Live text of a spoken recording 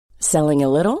Selling a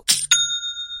little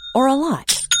or a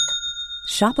lot?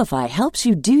 Shopify helps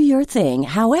you do your thing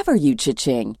however you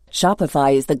cha-ching.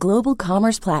 Shopify is the global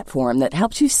commerce platform that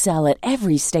helps you sell at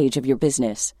every stage of your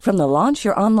business. From the launch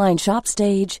your online shop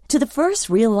stage to the first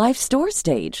real-life store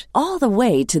stage, all the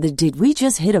way to the did we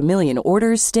just hit a million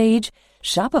orders stage.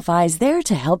 Shopify is there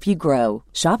to help you grow.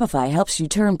 Shopify helps you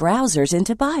turn browsers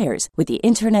into buyers with the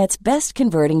internet's best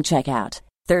converting checkout.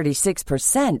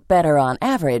 36% better on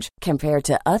average compared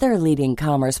to other leading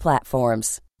commerce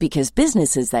platforms. Because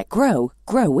businesses that grow,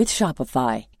 grow with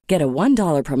Shopify. Get a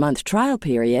 $1 per month trial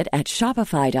period at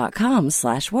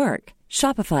shopify.com/work.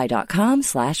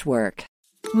 Shopify.com/work.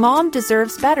 Mom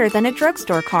deserves better than a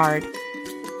drugstore card.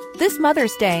 This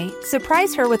Mother's Day,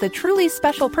 surprise her with a truly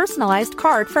special personalized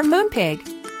card from Moonpig.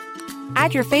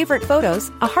 Add your favorite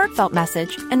photos, a heartfelt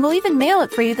message, and we'll even mail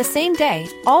it for you the same day,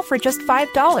 all for just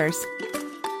 $5.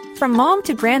 From mom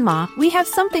to grandma, we have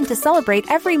something to celebrate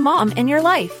every mom in your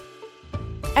life.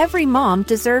 Every mom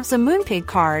deserves a Moonpig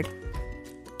card.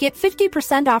 Get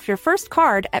 50% off your first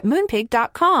card at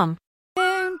Moonpig.com.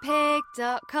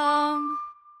 Moonpig.com.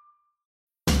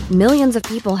 Millions of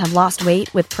people have lost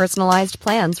weight with personalized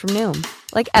plans from Noom.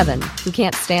 Like Evan, who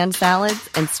can't stand salads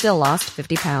and still lost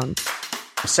 50 pounds.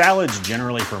 Salads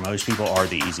generally for most people are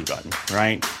the easy button,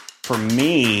 right? For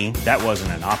me, that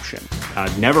wasn't an option.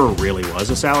 I never really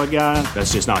was a salad guy.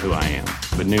 That's just not who I am.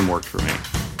 But Noom worked for me.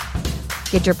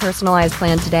 Get your personalized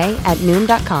plan today at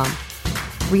Noom.com.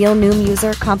 Real Noom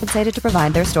user compensated to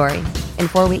provide their story. In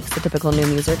 4 weeks, the typical Noom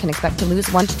user can expect to lose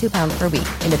 1 to 2 pounds per week.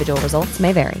 Individual results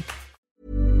may vary.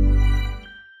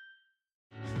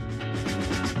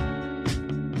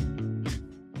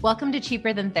 Welcome to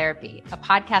Cheaper Than Therapy, a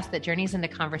podcast that journeys into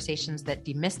conversations that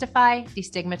demystify,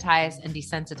 destigmatize, and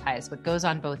desensitize what goes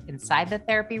on both inside the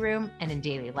therapy room and in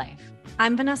daily life.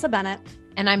 I'm Vanessa Bennett.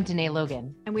 And I'm Danae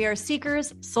Logan. And we are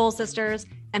seekers, soul sisters,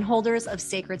 and holders of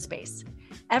sacred space.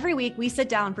 Every week, we sit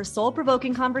down for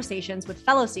soul-provoking conversations with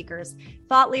fellow seekers,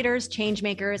 thought leaders, change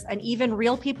makers, and even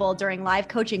real people during live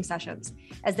coaching sessions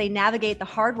as they navigate the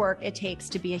hard work it takes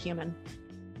to be a human.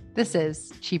 This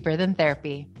is Cheaper Than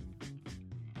Therapy.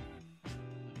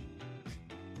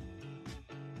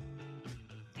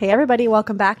 Hey, everybody.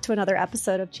 Welcome back to another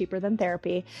episode of Cheaper Than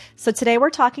Therapy. So today we're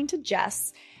talking to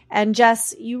Jess. And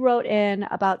Jess, you wrote in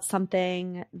about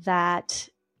something that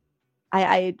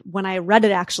I when I read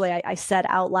it, actually, I said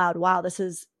out loud, wow, this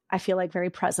is, I feel like, very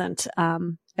present.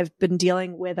 I've been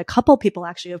dealing with a couple people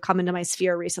actually who have come into my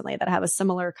sphere recently that have a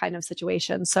similar kind of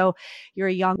situation. So you're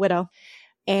a young widow,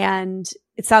 and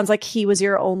it sounds like he was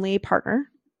your only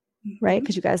partner, right?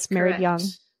 Because you guys married young.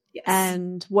 Yes.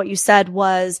 And what you said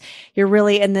was you're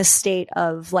really in this state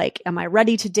of like, am I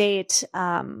ready to date?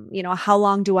 How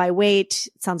long do I wait?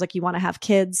 It sounds like you want to have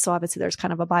kids. So obviously there's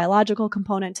kind of a biological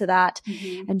component to that,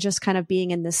 and just kind of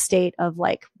being in this state of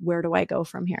like, where do I go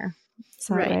from here? Is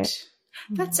that right?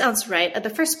 That sounds right. The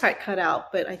first part cut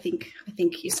out, but I think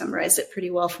you summarized it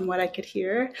pretty well from what I could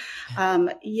hear.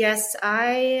 Yes,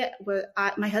 my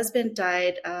husband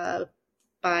died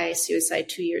by suicide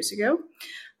 2 years ago.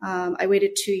 I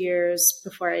waited 2 years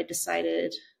before I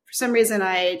decided. For some reason,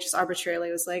 I just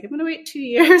arbitrarily was like, I'm going to wait 2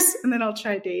 years and then I'll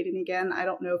try dating again. I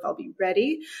don't know if I'll be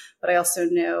ready, but I also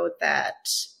know that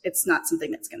it's not something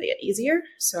that's going to get easier.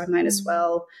 So I might as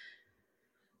well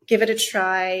give it a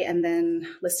try and then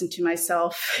listen to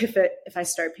myself. If I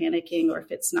start panicking or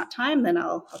if it's not time, then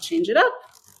I'll change it up.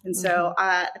 And so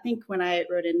I think when I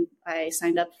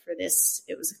signed up for this,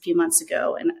 it was a few months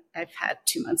ago, and I've had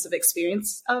 2 months of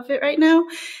experience of it right now.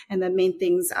 And the main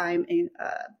things I'm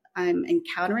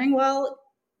encountering while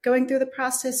going through the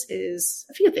process is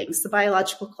a few things. The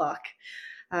biological clock.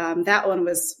 That one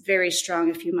was very strong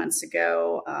a few months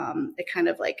ago. It kind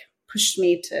of like pushed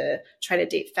me to try to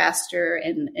date faster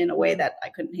in a way that I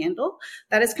couldn't handle.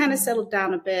 That has kind of settled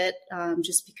down a bit,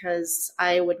 just because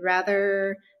I would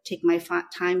rather take my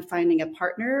time finding a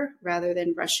partner rather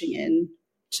than rushing in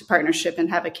to partnership and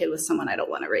have a kid with someone I don't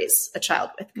want to raise a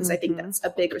child with, because I think that's a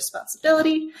big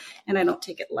responsibility and I don't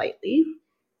take it lightly.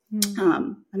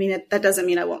 That doesn't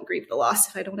mean I won't grieve the loss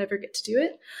if I don't ever get to do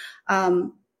it.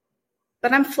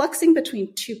 But I'm fluxing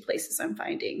between two places I'm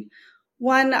finding.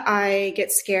 One, I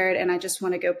get scared and I just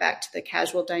want to go back to the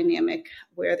casual dynamic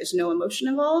where there's no emotion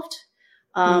involved.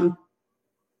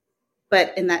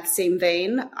 But in that same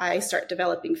vein, I start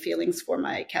developing feelings for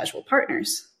my casual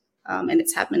partners. And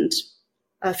it's happened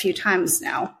a few times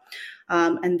now.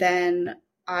 And then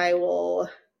I will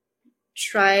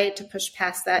try to push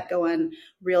past that, go on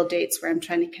real dates where I'm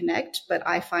trying to connect. But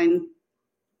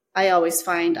I always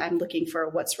find I'm looking for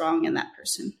what's wrong in that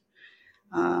person.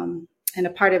 And a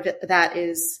part of that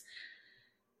is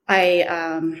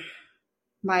My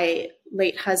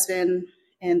late husband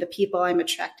and the people I'm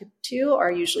attracted to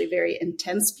are usually very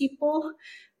intense people,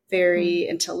 very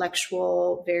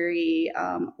intellectual, very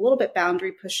a little bit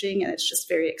boundary pushing, and it's just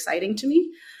very exciting to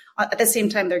me. At the same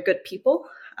time, they're good people.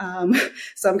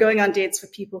 So I'm going on dates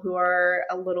with people who are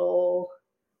a little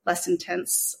less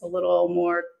intense, a little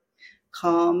more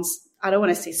calm. I don't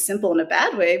want to say simple in a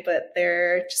bad way, but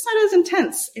they're just not as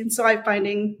intense. And so I'm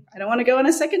finding I don't want to go on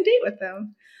a second date with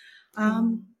them.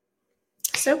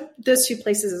 So those two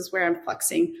places is where I'm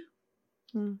flexing,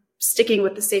 sticking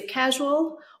with the safe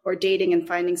casual or dating and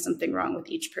finding something wrong with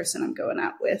each person I'm going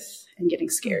out with and getting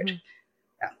scared.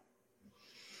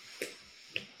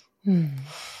 Yeah.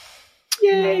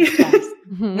 Yay.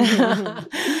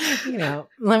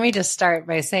 Let me just start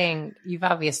by saying you've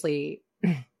obviously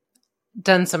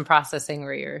done some processing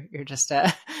where you're just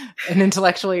an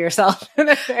intellectual yourself.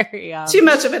 Very, too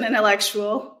much of an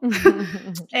intellectual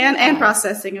and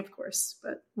processing, of course.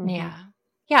 But yeah.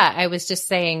 I was just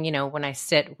saying, when I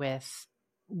sit with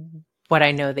what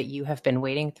I know that you have been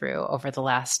wading through over the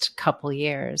last couple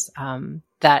years,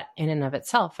 that in and of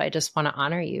itself, I just want to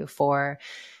honor you for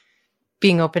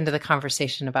being open to the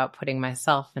conversation about putting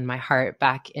myself and my heart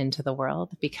back into the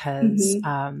world, because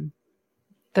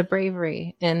the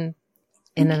bravery in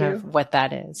and of what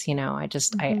that is,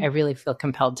 I really feel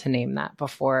compelled to name that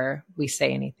before we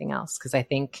say anything else. Cause I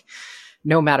think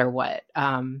no matter what,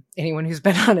 anyone who's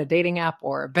been on a dating app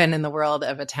or been in the world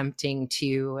of attempting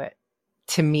to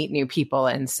meet new people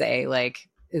and say like,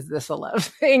 is this a love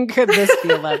thing? Could this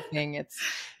be a love thing?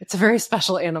 It's a very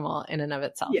special animal in and of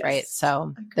itself. Yes, right.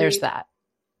 So there's that.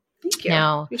 Thank you.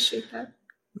 Now, appreciate that.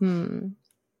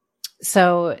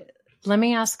 So let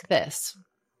me ask this.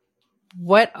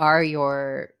 What are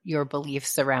your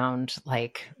beliefs around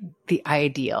like the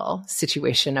ideal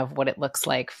situation of what it looks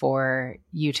like for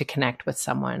you to connect with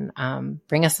someone?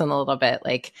 Bring us in a little bit.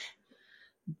 Like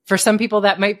for some people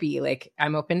that might be like,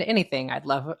 I'm open to anything. I'd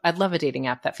love a dating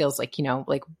app that feels like,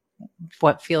 like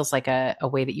what feels like a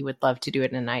way that you would love to do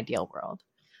it in an ideal world.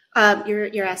 Are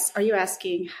you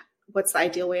asking what's the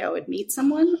ideal way I would meet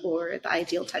someone or the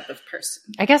ideal type of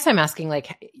person? I guess I'm asking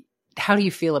like, how do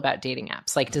you feel about dating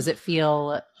apps? Like, does it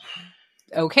feel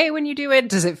okay when you do it?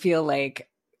 Does it feel like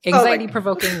anxiety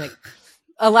provoking? Like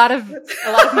a lot of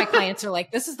my clients are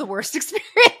like, this is the worst experience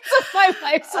of my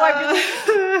life. So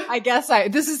I guess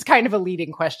this is kind of a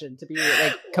leading question to be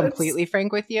like completely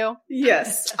frank with you.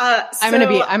 Yes. I'm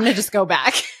going to just go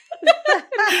back. To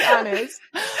be honest.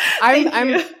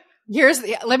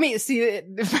 Let me see.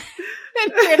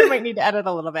 I might need to edit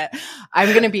a little bit. I'm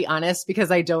going to be honest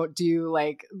because I don't do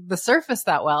like the surface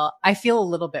that well. I feel a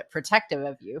little bit protective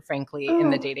of you, frankly, in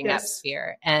the dating app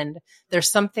sphere. And there's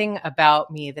something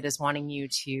about me that is wanting you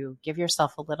to give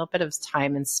yourself a little bit of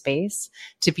time and space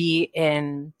to be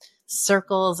in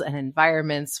circles and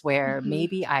environments where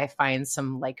maybe I find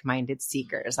some like-minded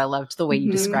seekers. I loved the way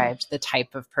you described the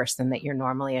type of person that you're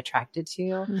normally attracted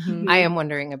to. I am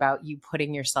wondering about you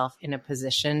putting yourself in a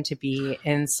position to be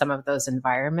in some of those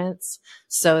environments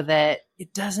so that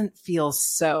it doesn't feel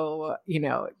so,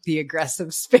 the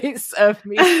aggressive space of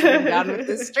me sitting down with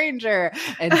this stranger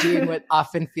and doing what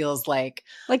often feels like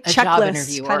a job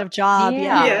interview kind of job.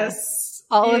 Yeah. Yes.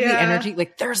 All of the energy,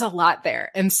 like there's a lot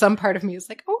there. And some part of me is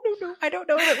like, oh no, I don't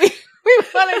know that we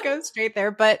want to go straight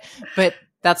there. But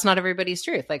that's not everybody's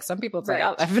truth. Like some people it's like,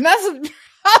 oh, Vanessa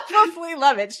probably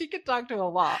love it. She could talk to a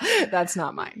wall. That's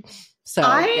not mine. So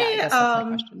I guess that's my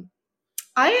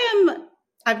question.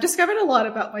 I've discovered a lot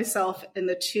about myself in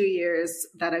the 2 years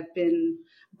that I've been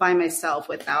by myself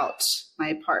without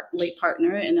my late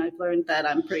partner. And I've learned that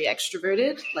I'm pretty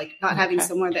extroverted, like not having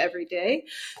someone every day.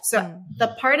 So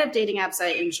the part of dating apps I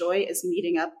enjoy is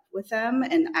meeting up with them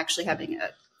and actually having a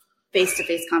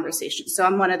face-to-face conversation. So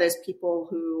I'm one of those people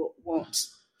who won't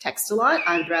text a lot.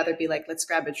 I'd rather be like, let's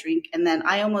grab a drink. And then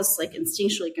I almost like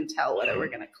instinctually can tell whether we're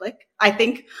going to click. I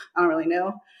think, I don't really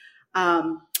know.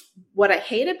 What I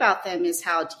hate about them is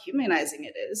how dehumanizing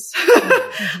it is.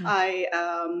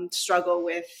 I struggle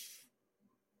with,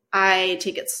 I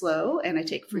take it slow and I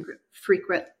take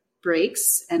frequent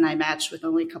breaks and I match with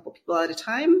only a couple people at a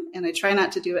time. And I try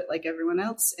not to do it like everyone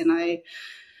else. And I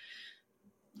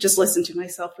just listen to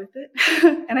myself with it.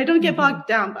 And I don't get bogged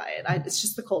down by it. It's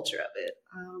just the culture of it.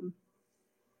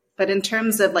 But in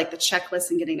terms of like the checklist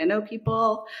and getting to know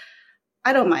people,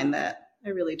 I don't mind that. I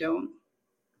really don't.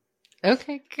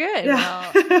 Okay, good.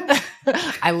 Yeah.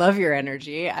 Well, I love your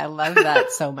energy. I love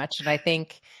that so much. And I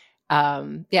think,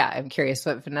 I'm curious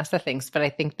what Vanessa thinks, but I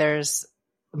think there's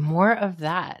more of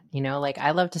that, like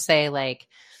I love to say like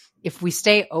if we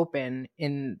stay open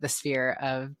in the sphere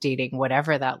of dating,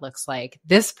 whatever that looks like,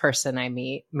 this person I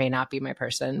meet may not be my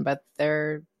person, but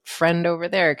their friend over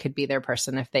there could be their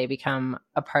person if they become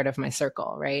a part of my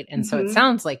circle, right? And so it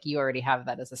sounds like you already have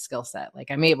that as a skill set.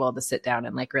 Like I'm able to sit down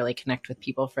and like really connect with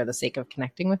people for the sake of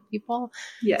connecting with people.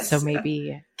 Yes. So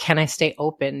maybe can I stay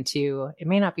open to, it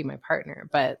may not be my partner,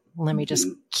 but let me just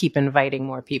keep inviting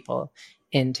more people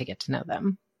in to get to know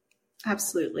them.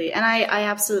 Absolutely. And I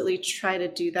absolutely try to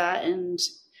do that and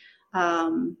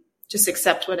just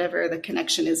accept whatever the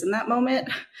connection is in that moment.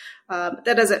 That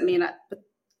doesn't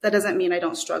mean I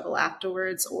don't struggle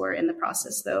afterwards or in the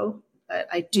process though, but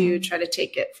I do try to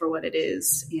take it for what it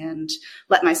is and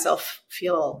let myself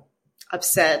feel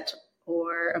upset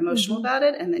or emotional about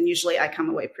it. And then usually I come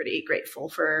away pretty grateful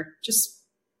for just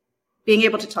being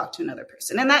able to talk to another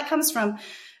person. And that comes from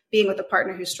being with a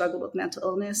partner who struggled with mental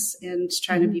illness and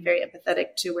trying to be very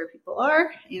empathetic to where people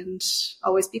are and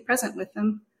always be present with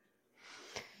them.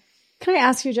 Can I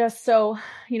ask you, Jess, so,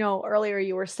 earlier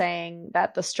you were saying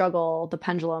that the struggle, the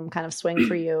pendulum kind of swing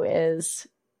for you is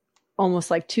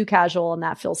almost like too casual and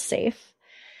that feels safe.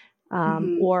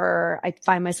 Or I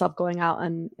find myself going out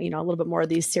on, a little bit more of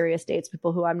these serious dates,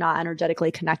 people who I'm not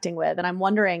energetically connecting with. And I'm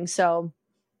wondering, so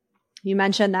you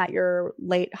mentioned that your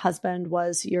late husband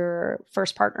was your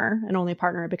first partner and only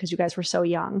partner because you guys were so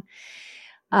young.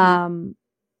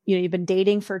 You've been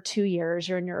dating for 2 years,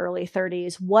 you're in your early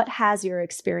 30s. What has your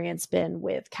experience been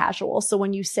with casual? So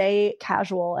when you say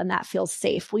casual and that feels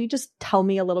safe, will you just tell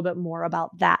me a little bit more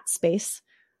about that space?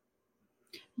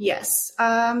 Yes.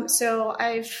 So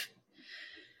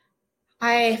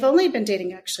I've only been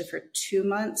dating actually for 2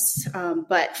 months,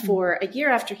 but for a year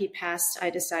after he passed,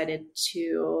 I decided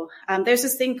to, there's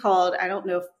this thing called, I don't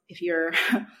know if you're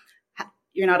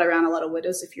not around a lot of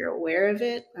widows, if you're aware of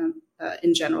it,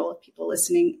 in general, if people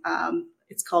listening,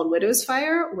 it's called widow's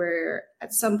fire, where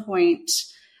at some point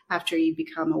after you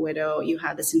become a widow, you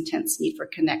have this intense need for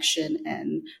connection,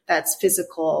 and that's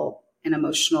physical and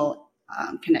emotional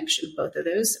connection, both of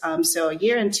those. So a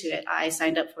year into it, I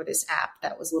signed up for this app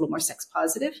that was a little more sex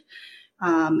positive,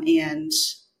 and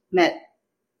met,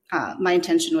 my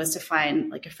intention was to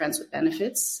find like a friends with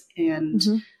benefits and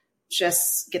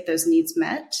just get those needs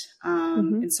met.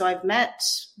 And so I've met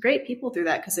great people through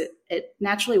that because it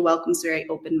naturally welcomes very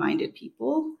open-minded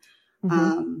people.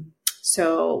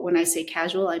 So when I say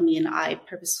casual, I mean, I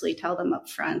purposefully tell them up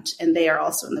front, and they are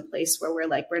also in the place where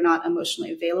we're not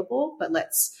emotionally available, but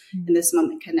let's in this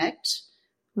moment connect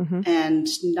and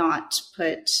not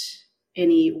put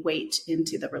any weight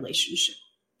into the relationship.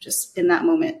 Just in that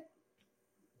moment,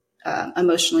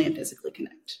 emotionally and physically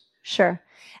connect. Sure.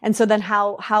 And so then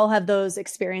how have those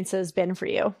experiences been for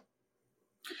you?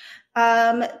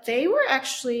 They were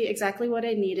actually exactly what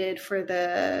I needed for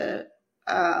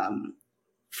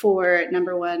for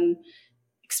number one,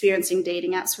 experiencing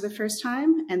dating apps for the first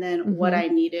time. And then what I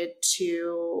needed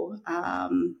to,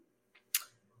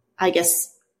 I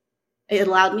guess it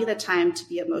allowed me the time to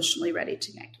be emotionally ready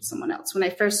to connect with someone else. When I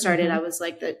first started, I was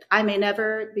like that I may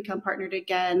never become partnered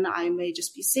again. I may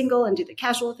just be single and do the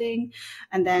casual thing.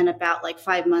 And then about like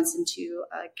 5 months into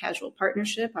a casual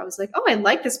partnership, I was like, oh, I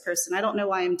like this person. I don't know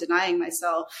why I'm denying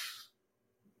myself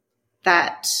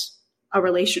that a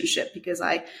relationship because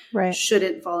I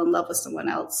shouldn't fall in love with someone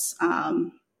else.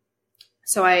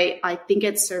 So I think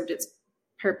it served its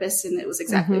purpose, and it was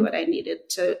exactly what I needed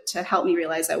to help me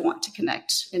realize I want to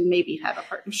connect and maybe have a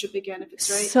partnership again if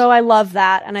it's right. So I love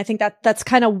that. And I think that's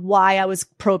kind of why I was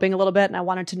probing a little bit, and I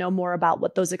wanted to know more about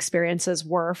what those experiences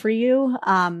were for you.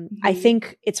 I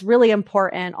think it's really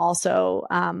important also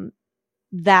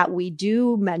that we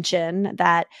do mention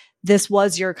that this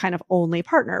was your kind of only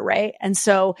partner, right? And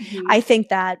so I think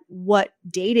that what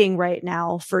dating right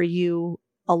now for you,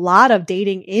 a lot of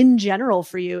dating in general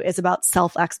for you is about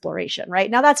self-exploration, right?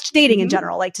 Now that's dating in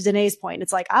general. Like to Danae's point,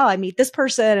 it's like, oh, I meet this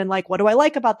person and like, what do I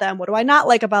like about them? What do I not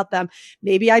like about them?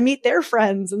 Maybe I meet their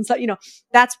friends. And so,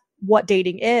 that's what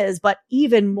dating is. But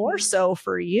even more so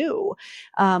for you,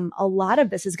 a lot of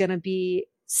this is going to be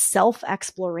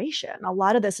self-exploration. A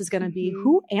lot of this is going to be,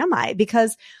 who am I?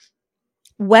 Because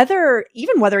whether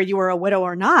you were a widow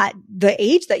or not, the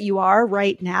age that you are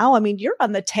right now, I mean, you're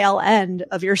on the tail end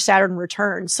of your Saturn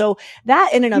return. So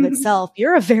that in and of itself,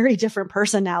 you're a very different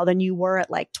person now than you were at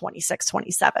like 26,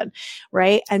 27,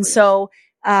 right? And so,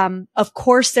 of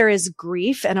course there is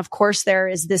grief. And of course there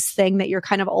is this thing that you're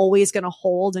kind of always going to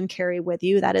hold and carry with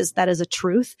you. That is a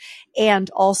truth.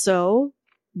 And also,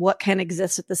 what can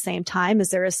exist at the same time is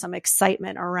there is some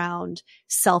excitement around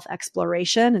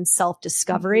self-exploration and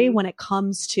self-discovery when it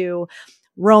comes to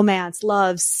romance,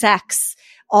 love, sex,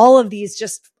 all of these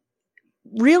just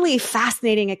really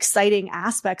fascinating, exciting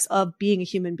aspects of being a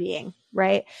human being.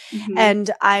 Right. Mm-hmm.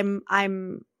 And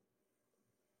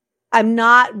I'm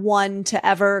not one to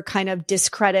ever kind of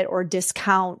discredit or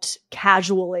discount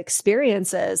casual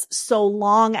experiences so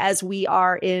long as we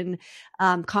are in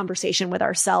conversation with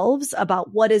ourselves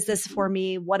about what is this for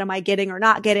me? What am I getting or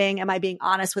not getting? Am I being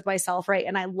honest with myself? Right.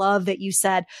 And I love that you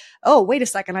said, oh, wait a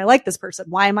second. I like this person.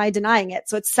 Why am I denying it?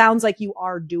 So it sounds like you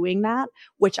are doing that,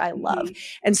 which I love. Mm-hmm.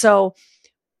 And so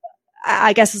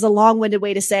I guess is a long-winded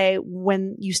way to say,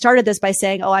 when you started this by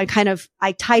saying, oh, I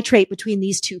titrate between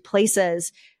these two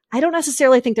places. I don't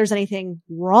necessarily think there's anything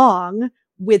wrong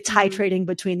with titrating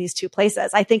between these two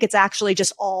places. I think it's actually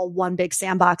just all one big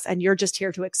sandbox and you're just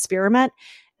here to experiment.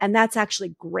 And that's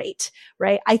actually great,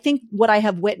 right? I think what I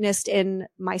have witnessed in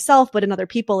myself, but in other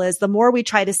people is the more we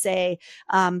try to say,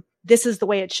 this is the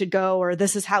way it should go, or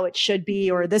this is how it should be,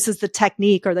 or this is the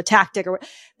technique or the tactic, or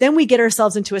then we get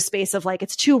ourselves into a space of like,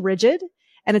 it's too rigid.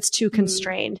 And it's too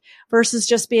constrained versus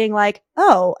just being like,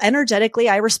 oh, energetically,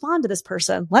 I respond to this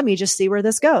person. Let me just see where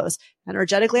this goes.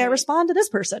 Energetically, I respond to this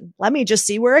person. Let me just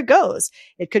see where it goes.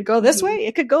 It could go this way.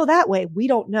 It could go that way. We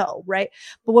don't know. Right.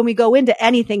 But when we go into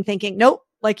anything thinking, nope,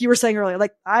 like you were saying earlier,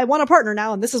 like I want a partner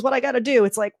now and this is what I got to do.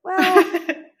 It's like, well,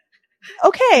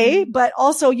 okay. But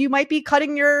also you might be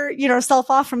cutting yourself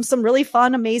off from some really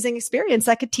fun, amazing experience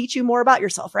that could teach you more about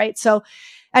yourself. Right. So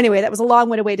anyway, that was a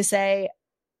long-winded way to say,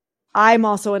 I'm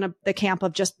also in the camp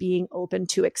of just being open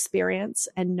to experience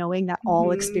and knowing that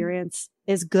all experience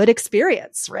is good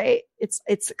experience, right? It's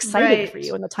exciting for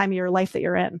you in the time of your life that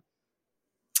you're in.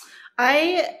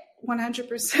 I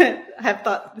 100% have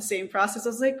thought the same process. I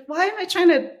was like, why am I trying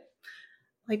to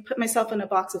like put myself in a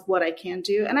box of what I can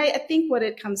do? And I think what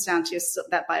it comes down to is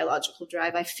that biological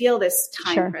drive. I feel this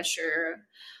time pressure.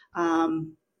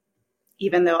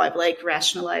 Even though I've like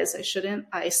rationalized I shouldn't,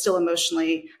 I still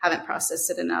emotionally haven't processed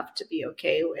it enough to be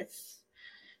okay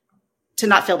to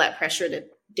not feel that pressure to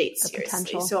date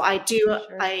seriously. So I do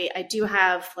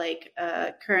have like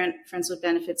current friends with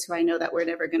benefits who I know that we're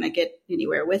never going to get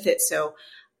anywhere with it. So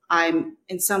I'm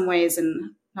in some ways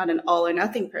not an all or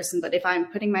nothing person, but if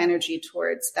I'm putting my energy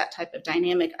towards that type of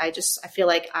dynamic, I feel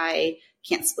like I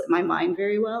can't split my mind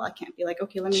very well. I can't be like,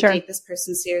 okay, let me date this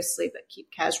person seriously, but keep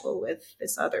casual with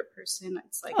this other person.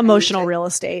 It's like emotional real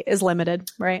estate is limited,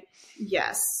 right?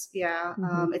 Yes. Yeah.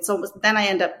 It's almost, then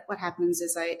what happens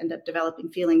is I end up developing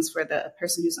feelings for the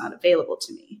person who's not available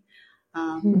to me.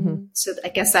 So I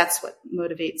guess that's what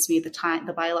motivates me,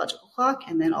 the biological clock,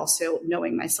 and then also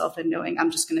knowing myself and knowing I'm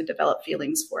just going to develop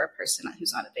feelings for a person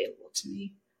who's not available to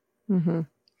me. Mm-hmm.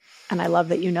 And I love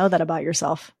that you know that about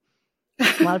yourself.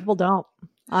 A lot of people don't,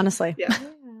 honestly. Yeah.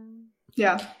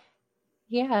 Yeah.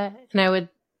 Yeah. And I would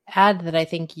add that I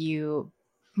think you,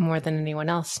 more than anyone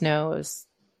else, knows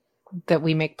that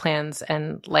we make plans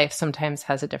and life sometimes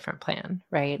has a different plan,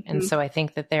 right? And so I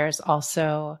think that there's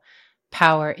also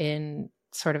power in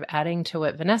sort of adding to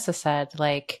what Vanessa said,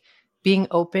 like being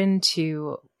open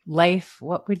to life.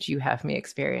 What would you have me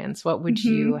experience? What would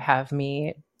you have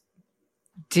me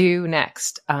do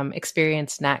next,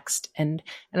 experience next? And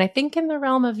I think in the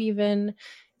realm of even,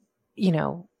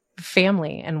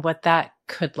 family and what that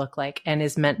could look like and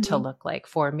is meant to look like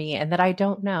for me, and that I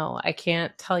don't know. I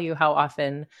can't tell you how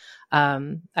often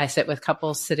I sit with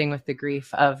couples sitting with the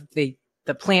grief of the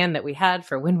plan that we had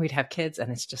for when we'd have kids,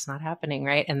 and it's just not happening.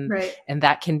 Right. And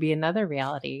that can be another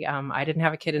reality. I didn't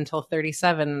have a kid until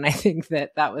 37. And I think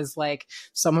that was like,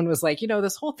 someone was like,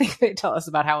 this whole thing they tell us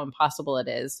about how impossible it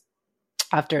is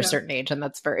after a certain age. And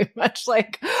that's very much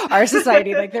like our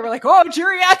society. Like they were like, oh,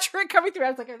 geriatric coming through. I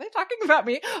was like, are they talking about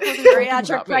me?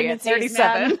 Geriatric pregnancy at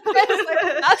 37. It's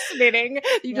like fascinating.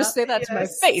 You just say that to my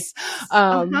face.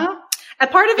 And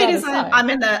part of it is I'm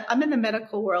in the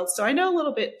medical world, so I know a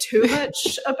little bit too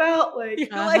much about like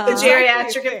the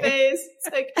geriatric phase. It's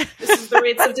like, this is the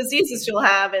rates of diseases you'll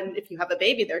have, and if you have a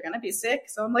baby, they're going to be sick.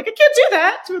 So I'm like, I can't do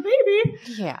that to a baby.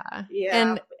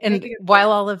 Yeah. And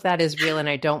while all of that is real, and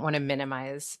I don't want to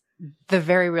minimize the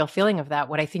very real feeling of that,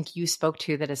 what I think you spoke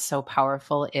to that is so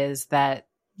powerful is that,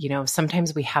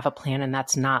 sometimes we have a plan and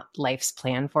that's not life's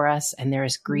plan for us, and there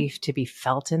is grief to be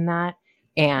felt in that.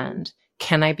 And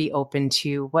can I be open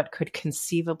to what could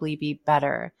conceivably be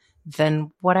better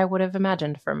than what I would have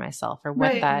imagined for myself, or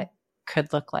what that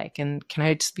could look like? And can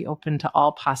I just be open to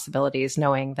all possibilities,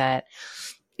 knowing that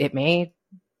it may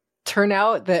turn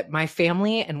out that my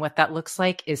family and what that looks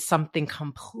like is something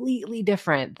completely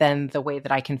different than the way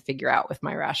that I can figure out with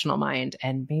my rational mind.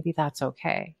 And maybe that's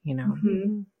okay,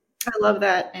 I love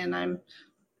that. And I'm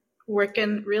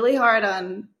working really hard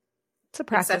on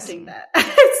accepting that.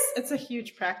 It's a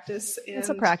huge practice. It's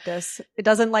a practice. It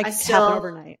doesn't happen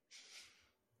overnight.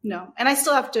 No. And I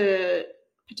still have to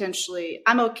potentially,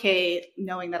 I'm okay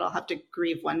knowing that I'll have to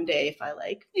grieve one day if I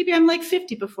maybe I'm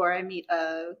 50 before I meet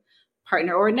a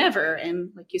partner, or never.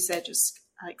 And like you said, just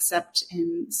accept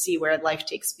and see where life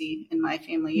takes me in my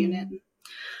family unit.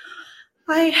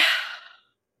 I'm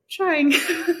trying.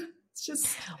 It's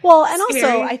just well, and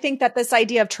scary. also I think that this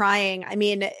idea of trying, I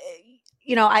mean,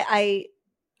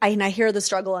 I hear the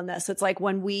struggle in this. It's like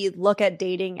when we look at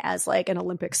dating as like an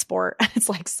Olympic sport, it's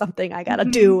like something I got to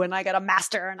do and I got to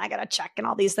master and I got to check and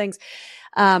all these things.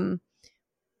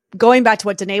 Going back to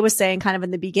what Danae was saying kind of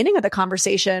in the beginning of the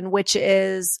conversation, which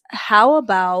is how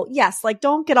about, yes,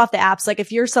 don't get off the apps. Like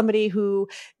if you're somebody who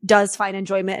does find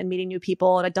enjoyment in meeting new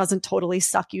people and it doesn't totally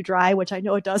suck you dry, which I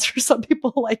know it does for some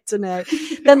people like Danae,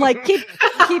 then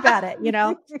keep at it,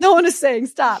 No one is saying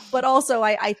stop. But also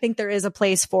I think there is a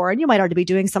place for, and you might already be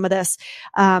doing some of this,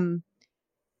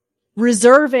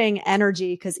 reserving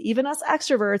energy, because even us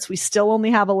extroverts, we still only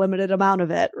have a limited amount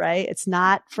of it, right? It's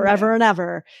not forever and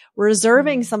ever.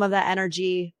 Reserving some of that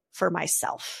energy for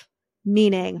myself,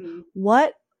 meaning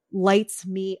what lights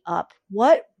me up,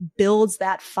 what builds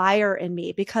that fire in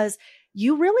me, because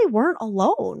you really weren't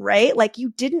alone, right?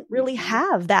 You didn't really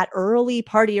have that early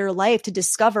part of your life to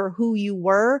discover who you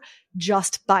were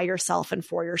just by yourself and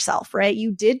for yourself, right?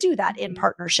 You did do that in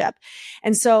partnership.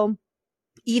 And so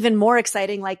even more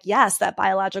exciting, yes, that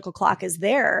biological clock is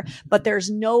there, but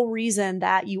there's no reason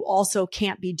that you also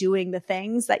can't be doing the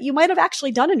things that you might have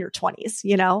actually done in your 20s,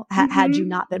 had you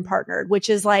not been partnered, which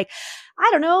is I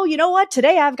don't know, you know what?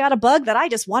 Today I've got a bug that I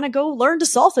just want to go learn to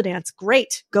salsa dance.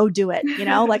 Great. Go do it.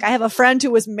 I have a friend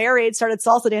who was married, started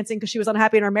salsa dancing because she was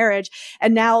unhappy in her marriage.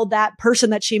 And now that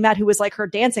person that she met who was her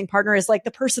dancing partner is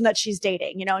the person that she's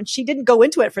dating, and she didn't go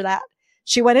into it for that.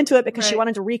 She went into it because she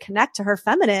wanted to reconnect to her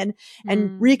feminine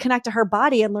and reconnect to her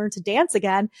body and learn to dance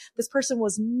again. This person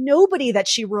was nobody that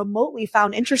she remotely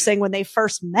found interesting when they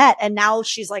first met. And now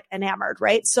she's enamored,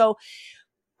 right? So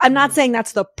I'm not saying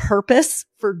that's the purpose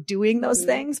for doing those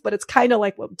things, but it's kind of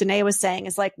like what Danae was saying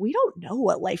is we don't know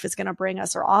what life is going to bring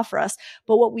us or offer us.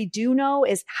 But what we do know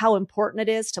is how important it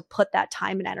is to put that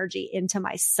time and energy into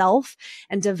myself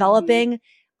and developing,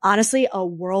 honestly, a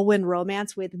whirlwind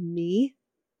romance with me.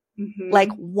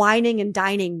 Wining and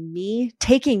dining me,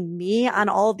 taking me on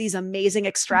all of these amazing,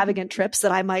 extravagant trips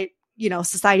that I might,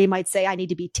 society might say I need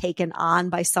to be taken on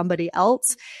by somebody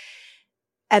else.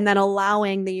 And then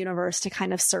allowing the universe to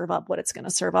kind of serve up what it's going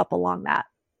to serve up along that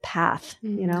path,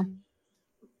 Yes.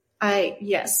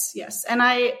 And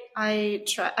I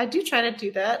do try to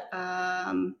do that.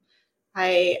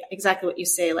 Exactly what you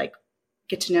say,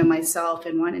 get to know myself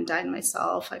and wine and dine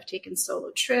myself. I've taken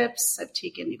solo trips. I've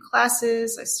taken new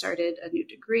classes. I started a new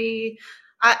degree.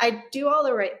 I do all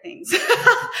the right things.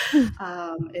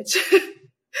 It's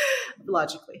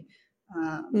logically.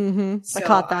 So I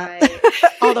caught that.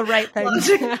 All the right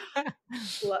things.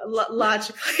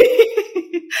 Logically.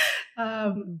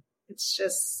 It's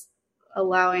just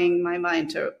allowing my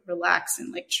mind to relax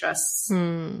and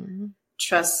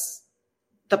trust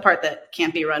the part that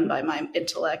can't be run by my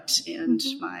intellect and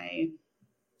my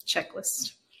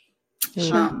checklist.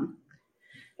 And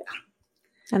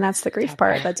that's the grief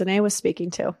part that Danae was speaking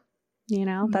to.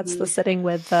 That's the sitting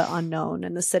with the unknown,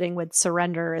 and the sitting with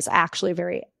surrender is actually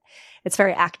very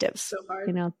active. So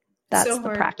hard. That's so the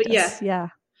hard, practice. But yeah.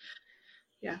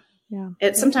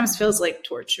 It sometimes feels like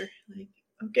torture.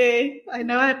 Okay, I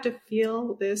know I have to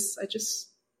feel this. I just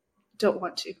don't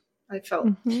want to. I felt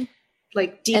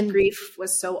deep grief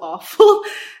was so awful.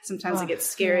 Sometimes it gets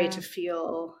scary to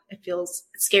feel. It feels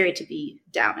scary to be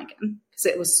down again because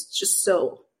it was just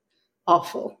so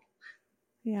awful.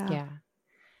 Yeah.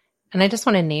 And I just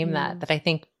want to name that I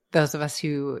think those of us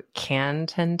who can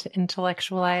tend to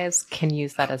intellectualize can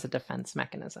use that as a defense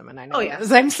mechanism. And I know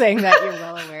as I'm saying that, you're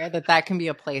well aware that can be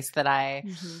a place that I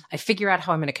figure out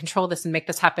how I'm going to control this and make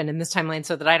this happen in this timeline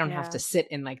so that I don't have to sit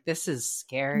in this is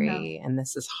scary and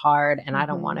this is hard and I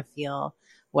don't want to feel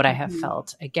what I have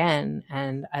felt again.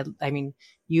 And I mean,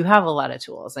 you have a lot of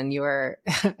tools and you're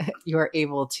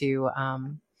able to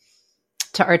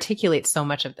articulate so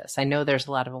much of this. I know there's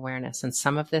a lot of awareness, and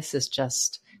some of this is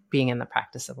just being in the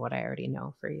practice of what I already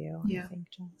know for you. Yeah. I think,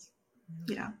 Jess.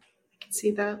 Yeah, I can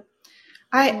see that.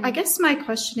 I guess my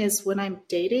question is, when I'm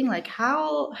dating,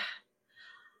 how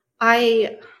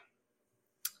I'm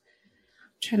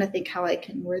trying to think how I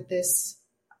can word this.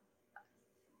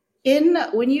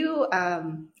 When you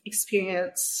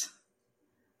experience,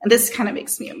 and this kind of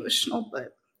makes me emotional,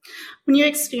 but when you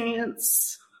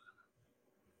experience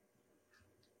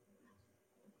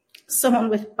someone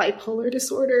with bipolar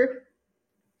disorder,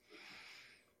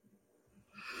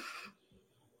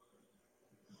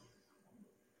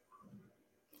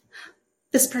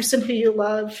 this person who you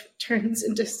love turns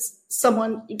into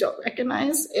someone you don't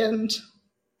recognize. And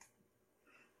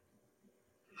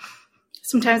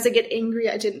sometimes I get angry.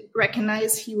 I didn't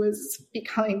recognize he was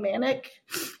becoming manic.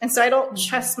 And so I don't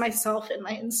trust myself and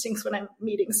my instincts when I'm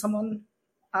meeting someone.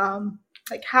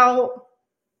 Like, how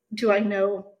do I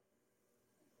know?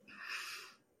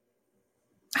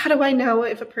 How do I know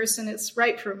if a person is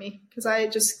right for me? Because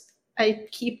I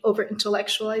keep over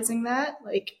intellectualizing that.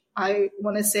 Like, I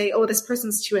want to say, oh, this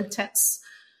person's too intense.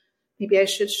 Maybe I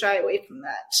should shy away from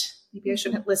that. Maybe I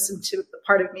shouldn't listen to the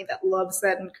part of me that loves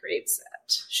that and craves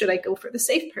that. Should I go for the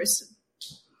safe person,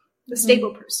 the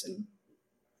stable person?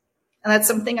 And that's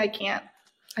something I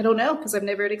don't know, because I've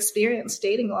never experienced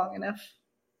dating long enough.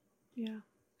 Yeah.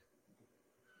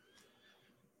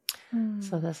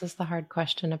 So this is the hard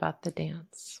question about the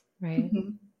dance, right?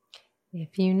 Mm-hmm.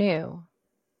 If you knew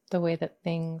the way that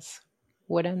things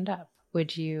would end up,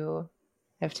 would you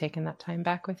have taken that time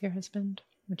back with your husband?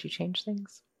 Would you change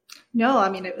things? No, I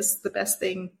mean, it was the best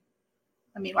thing.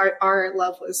 I mean, our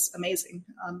love was amazing,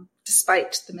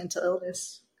 despite the mental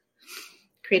illness.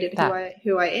 Created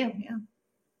who I am.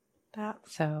 Yeah.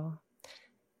 So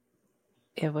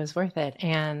it was worth it.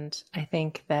 And I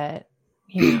think that,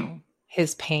 you know,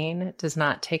 his pain does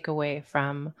not take away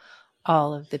from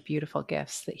all of the beautiful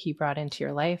gifts that he brought into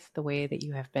your life, the way that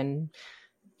you have been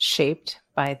shaped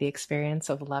by the experience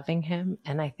of loving him.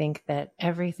 And I think that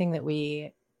everything that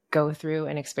we go through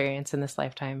and experience in this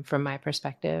lifetime, from my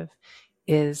perspective,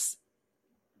 is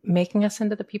making us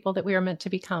into the people that we are meant to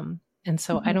become. And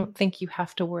so I don't think you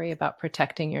have to worry about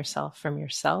protecting yourself from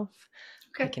yourself.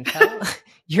 Okay. I can tell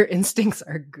your instincts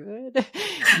are good.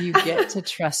 You get to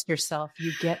trust yourself.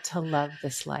 You get to love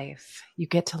this life. You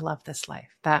get to love this life.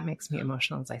 That makes me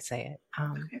emotional as I say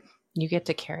it. You get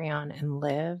to carry on and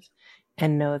live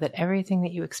and know that everything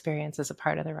that you experience is a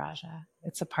part of the Raja.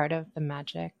 It's a part of the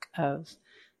magic of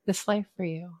this life for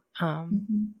you.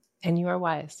 And you are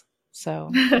wise.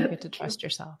 So you get to trust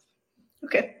yourself.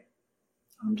 Okay.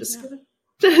 I'm just going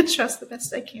to trust the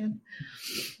best I can.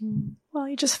 Well,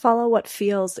 you just follow what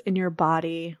feels in your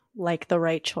body like the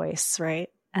right choice, right?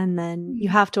 And then you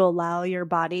have to allow your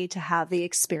body to have the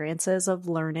experiences of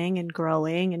learning and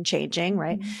growing and changing,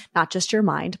 right? Not just your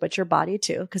mind, but your body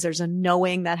too, because there's a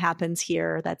knowing that happens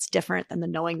here that's different than the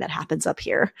knowing that happens up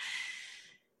here.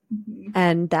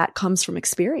 And that comes from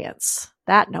experience,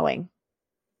 that knowing,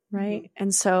 right?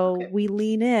 And so we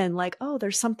lean in like, oh,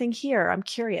 there's something here. I'm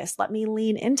curious. Let me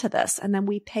lean into this. And then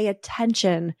we pay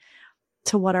attention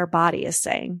to what our body is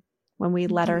saying when we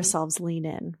let ourselves lean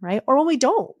in, right? Or when we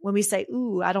don't, when we say,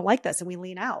 ooh, I don't like this, and we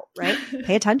lean out, right?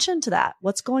 Pay attention to that.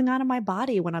 What's going on in my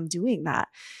body when I'm doing that?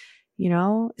 You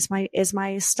know, is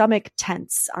my stomach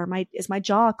tense? Is my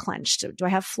jaw clenched? Do I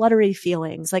have fluttery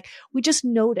feelings? Like, we just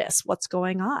notice what's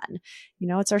going on. You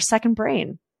know, it's our second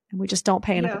brain, and we just don't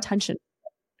pay enough attention.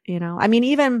 You know, I mean,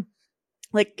 even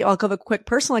like, I'll give a quick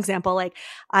personal example. Like,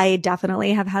 I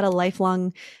definitely have had a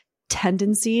lifelong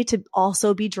tendency to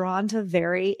also be drawn to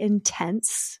very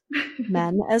intense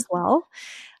men as well.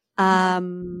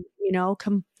 You know,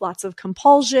 lots of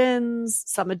compulsions,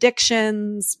 some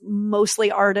addictions, mostly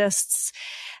artists,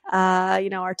 you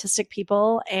know, artistic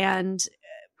people. And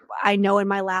I know in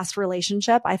my last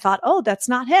relationship, I thought, oh, that's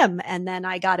not him. And then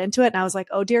I got into it and I was like,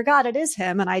 oh, dear God, it is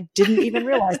him. And I didn't even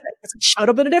realize it. It showed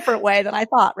up in a different way than I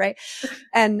thought. Right.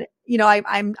 And, you know,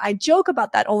 I joke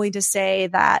about that only to say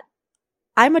that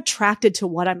I'm attracted to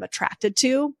what I'm attracted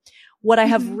to. What I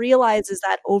have realized is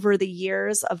that over the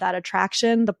years of that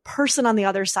attraction, the person on the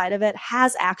other side of it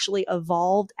has actually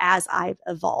evolved as I've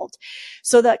evolved.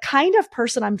 So the kind of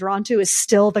person I'm drawn to is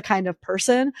still the kind of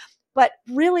person, but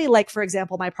really, like, for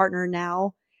example, my partner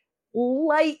now,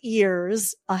 light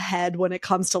years ahead when it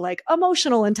comes to like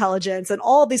emotional intelligence and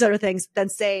all of these other things than,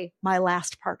 say, my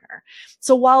last partner.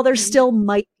 So while there still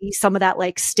might be some of that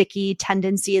like sticky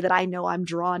tendency that I know I'm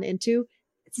drawn into,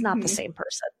 it's not the same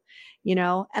person, you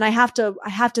know? And I have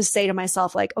to say to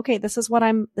myself, like, okay, this is what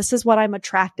I'm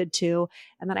attracted to.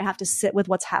 And then I have to sit with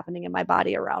what's happening in my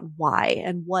body around why,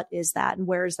 and what is that, and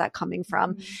where is that coming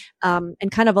from?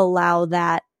 And kind of allow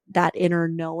that inner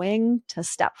knowing to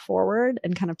step forward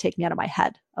and kind of take me out of my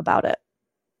head about it.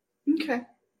 Okay.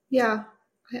 Yeah.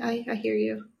 I hear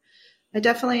you. I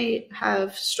definitely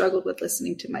have struggled with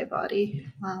listening to my body.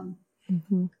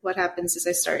 What happens is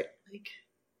I start like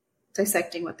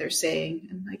dissecting what they're saying.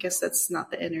 And I guess that's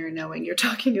not the inner knowing you're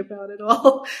talking about at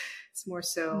all. It's more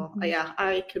so,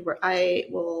 I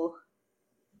will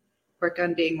work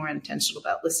on being more intentional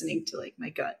about listening to like my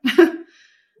gut.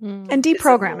 And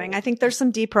deprogramming. I think there's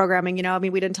some deprogramming, you know, I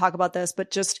mean, we didn't talk about this,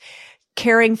 but just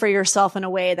caring for yourself in a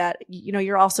way that, you know,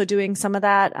 you're also doing some of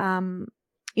that,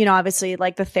 obviously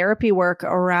like the therapy work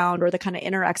around, or the kind of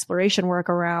inner exploration work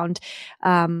around,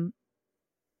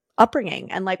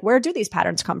 upbringing, and like, where do these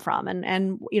patterns come from?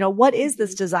 And, what is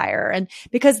this desire? And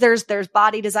because there's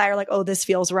body desire, like, oh, this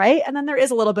feels right. And then there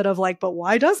is a little bit of like, but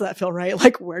why does that feel right?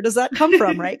 Like, where does that come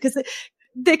from? Right. Because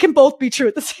they can both be true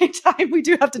at the same time. We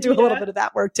do have to do a little bit of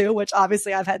that work too, which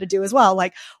obviously I've had to do as well.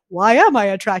 Like, why am I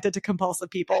attracted to compulsive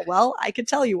people? Well, I can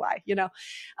tell you why,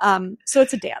 so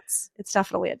it's a dance. It's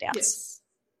definitely a dance. Yes.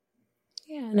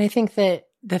 Yeah. And I think that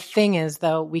the thing is,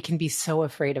 though, we can be so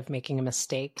afraid of making a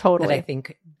mistake. Totally. That I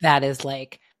think that is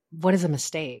like, what is a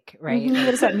mistake, right? Mm-hmm.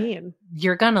 What does that mean?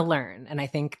 You're going to learn. And I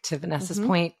think to Vanessa's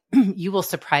point, you will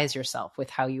surprise yourself with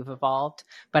how you've evolved.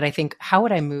 But I think, how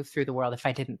would I move through the world if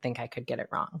I didn't think I could get it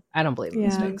wrong? I don't believe in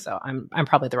mistakes. So I'm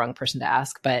probably the wrong person to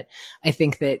ask. But I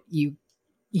think that you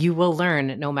will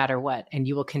learn no matter what, and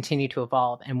you will continue to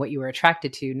evolve. And what you were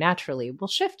attracted to naturally will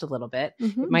shift a little bit.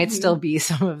 Mm-hmm. It might still be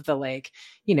some of the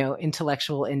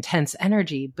intellectual, intense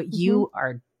energy, but you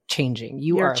are changing.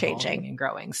 You're changing and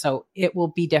growing. So it will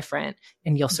be different,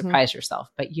 and you'll surprise yourself,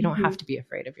 but you don't have to be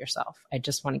afraid of yourself. I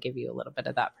just want to give you a little bit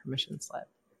of that permission slip.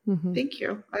 Mm-hmm. Thank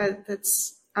you.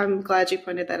 I'm glad you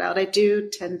pointed that out. I do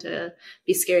tend to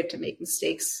be scared to make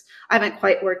mistakes. I haven't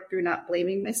quite worked through not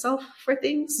blaming myself for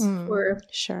things.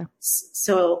 Sure.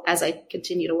 So as I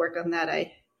continue to work on that,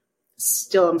 I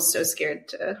still am so scared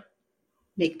to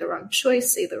make the wrong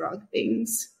choice, say the wrong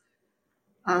things.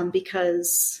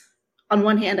 Because on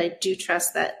one hand, I do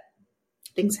trust that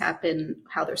things happen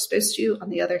how they're supposed to. On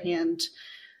the other hand,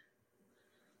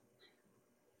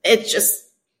 it's just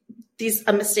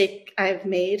a mistake I've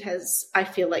made has, I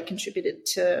feel like, contributed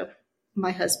to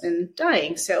my husband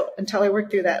dying. So until I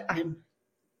work through that,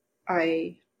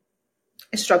 I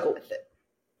struggle with it.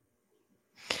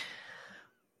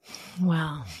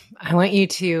 Well, I want you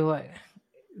to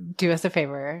do us a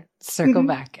favor, circle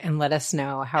back and let us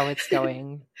know how it's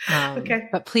going. Okay.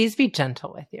 But please be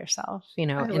gentle with yourself, in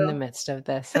the midst of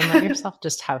this, and let yourself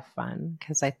just have fun.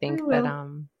 Cause I think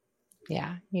that,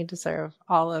 you deserve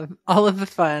all of the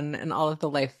fun and all of the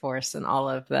life force and all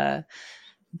of the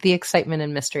excitement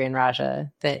and mystery and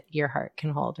Raja that your heart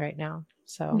can hold right now.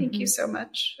 So thank you so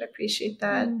much. I appreciate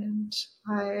that. And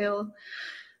I'll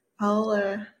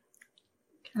kind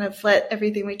of let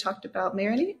everything we talked about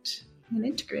marinate and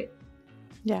integrate.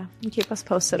 Yeah. And keep us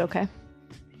posted. Okay.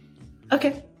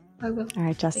 Okay. I will. All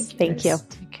right, Jess. Thank you.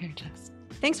 Take care, Jess.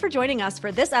 Thanks for joining us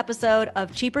for this episode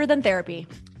of Cheaper Than Therapy.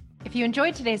 If you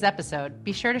enjoyed today's episode,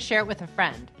 be sure to share it with a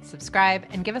friend, subscribe,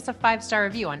 and give us a 5-star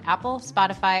review on Apple,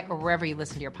 Spotify, or wherever you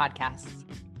listen to your podcasts.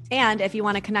 And if you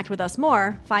want to connect with us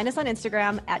more, find us on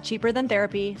Instagram at Cheaper Than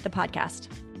Therapy, the podcast.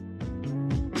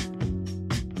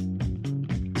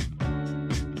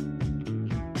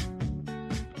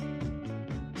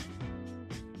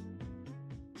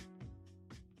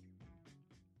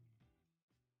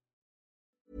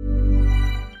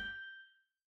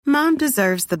 Mom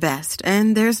deserves the best,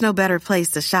 and there's no better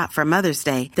place to shop for Mother's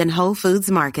Day than Whole Foods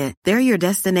Market. They're your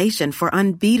destination for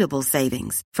unbeatable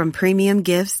savings, from premium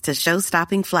gifts to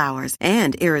show-stopping flowers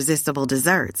and irresistible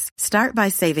desserts. Start by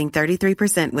saving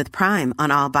 33% with Prime on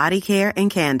all body care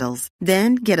and candles.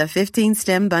 Then get a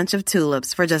 15-stem bunch of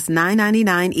tulips for just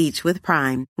 $9.99 each with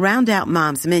Prime. Round out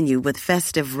Mom's menu with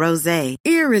festive rosé,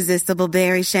 irresistible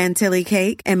berry chantilly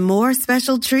cake, and more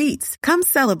special treats. Come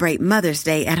celebrate Mother's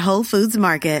Day at Whole Foods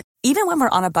Market. Even when we're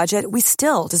on a budget, we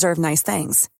still deserve nice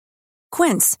things.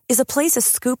 Quince is a place to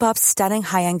scoop up stunning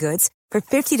high-end goods for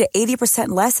 50 to 80%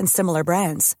 less than similar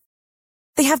brands.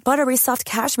 They have buttery soft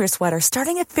cashmere sweaters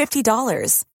starting at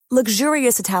 $50,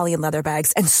 luxurious Italian leather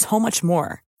bags, and so much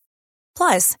more.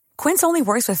 Plus, Quince only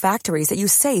works with factories that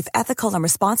use safe, ethical, and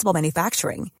responsible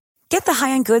manufacturing. Get the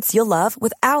high-end goods you'll love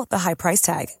without the high price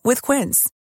tag with Quince.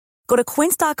 Go to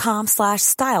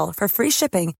quince.com/style for free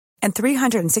shipping and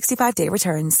 365-day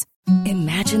returns.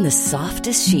 Imagine the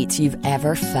softest sheets you've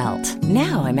ever felt.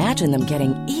 Now imagine them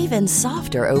getting even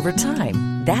softer over time.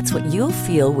 That's what you'll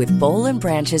feel with Boll &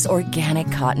 Branch's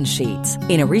organic cotton sheets.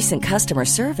 In a recent customer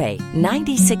survey,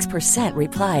 96%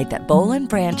 replied that Boll &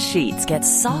 Branch sheets get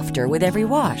softer with every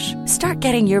wash. Start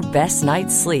getting your best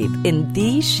night's sleep in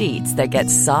these sheets that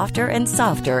get softer and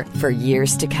softer for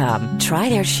years to come. Try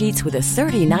their sheets with a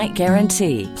 30-night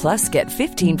guarantee. Plus, get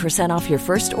 15% off your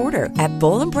first order at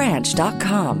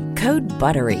bollandbranch.com. Code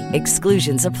BUTTERY.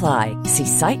 Exclusions apply. See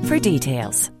site for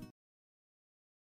details.